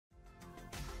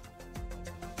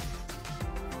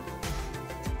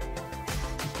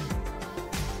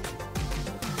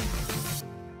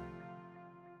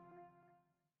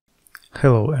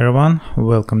Hello everyone,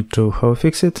 welcome to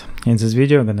How-FixIT. In this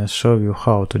video I'm gonna show you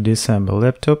how to disassemble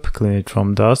laptop, clean it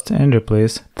from dust and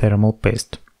replace thermal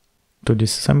paste. To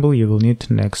disassemble you will need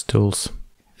next tools: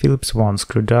 Phillips 1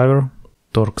 screwdriver,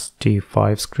 Torx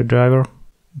T5 screwdriver,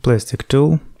 plastic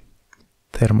tool,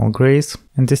 thermal grease,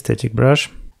 anti-static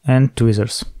brush and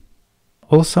tweezers.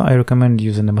 Also, I recommend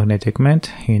using a magnetic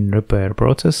mat in repair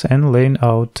process and laying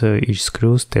out each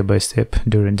screw step by step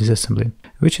during disassembly,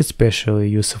 which is especially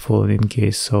useful in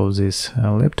case of this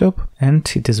laptop, and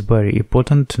it is very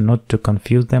important not to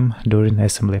confuse them during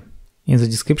assembly. In the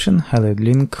description I'll add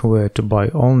link where to buy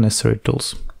all necessary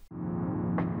tools.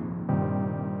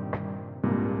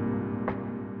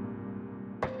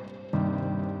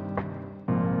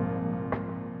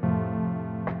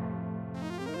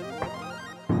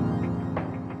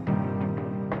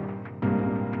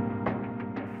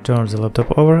 Turn the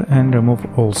laptop over and remove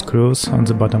all screws on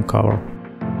the bottom cover.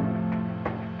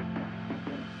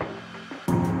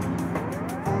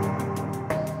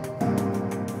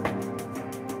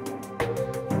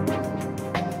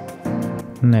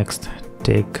 Next,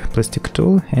 take plastic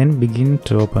tool and begin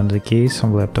to open the case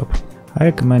of laptop. I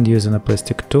recommend using a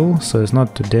plastic tool so as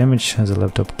not to damage the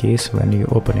laptop case when you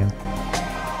open it.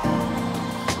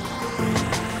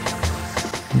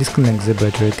 Disconnect the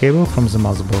battery cable from the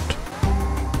motherboard.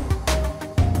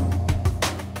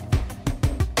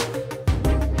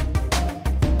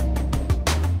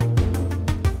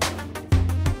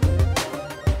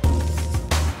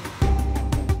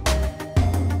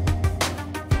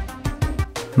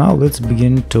 Now let's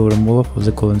begin to remove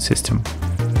the cooling system.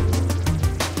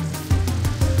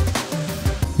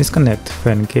 Disconnect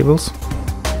fan cables.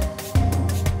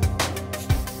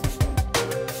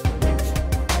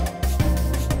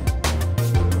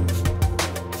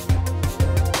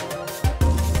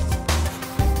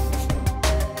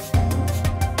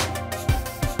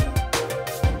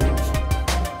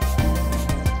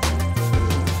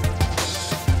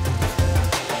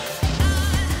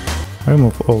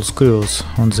 Remove all screws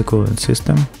on the cooling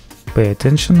system. Pay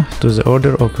attention to the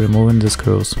order of removing the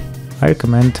screws. I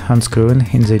recommend unscrewing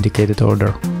in the indicated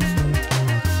order.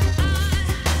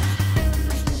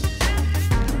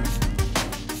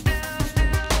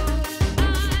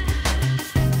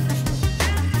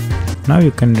 Now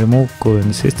you can remove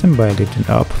cooling system by lifting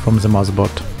up from the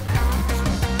motherboard.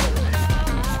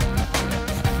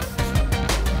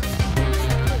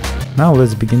 Now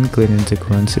let's begin cleaning the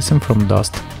cooling system from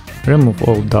dust. Remove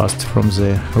all dust from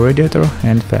the radiator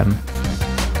and fan.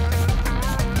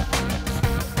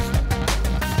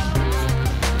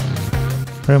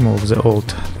 Remove the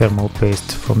old thermal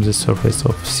paste from the surface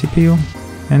of CPU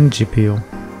and GPU,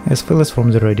 as well as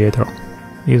from the radiator.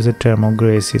 If the thermal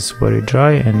grease is very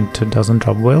dry and doesn't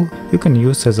drop well, you can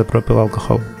use as a propyl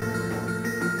alcohol.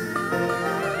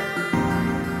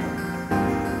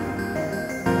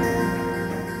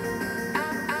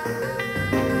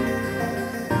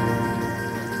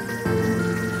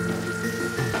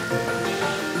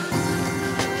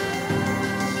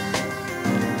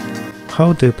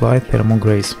 How to apply thermal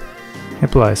grease?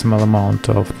 Apply a small amount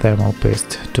of thermal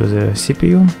paste to the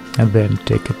CPU and then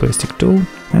take a plastic tool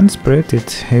and spread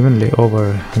it evenly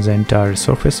over the entire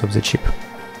surface of the chip.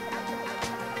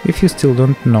 If you still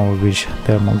don't know which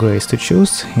thermal grease to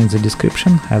choose, in the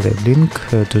description I'll add link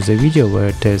to the video where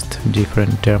I test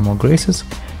different thermal greases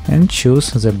and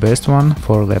choose the best one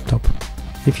for laptop.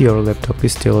 If your laptop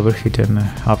is still overheating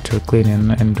after cleaning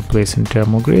and replacing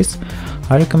thermal grease,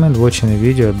 I recommend watching a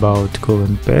video about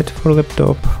cooling pad for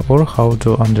laptop or how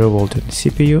to undervoltage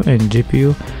CPU and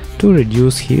GPU to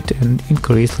reduce heat and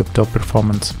increase laptop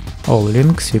performance. All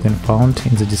links you can find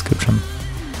in the description.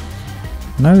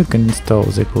 Now you can install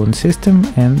the cooling system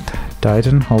and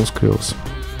tighten all screws.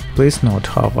 Please note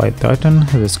how I tighten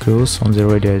the screws on the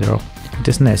radiator. It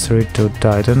is necessary to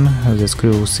tighten the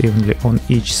screws evenly on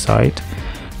each side,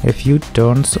 a few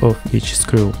turns of each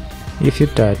screw. If you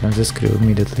tighten the screw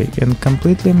immediately and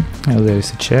completely, there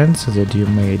is a chance that you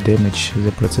may damage the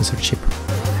processor chip.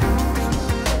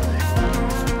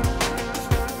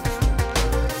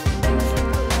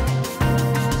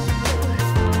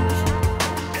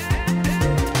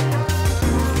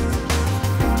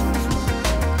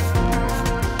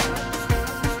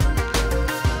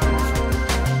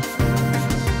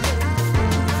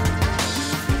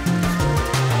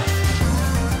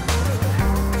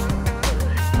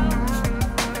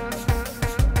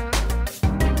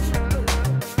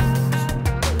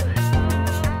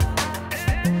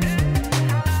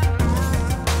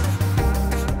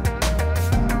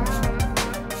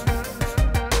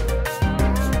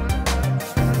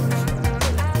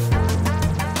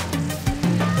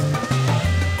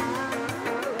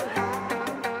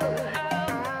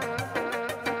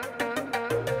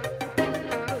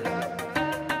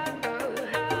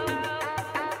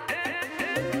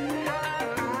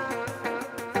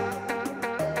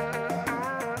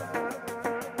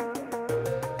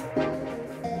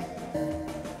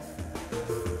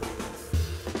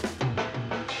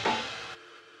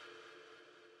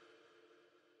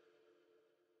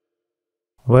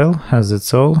 Well,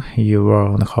 that's all. You were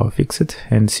on HowFixIT,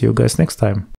 and see you guys next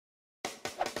time.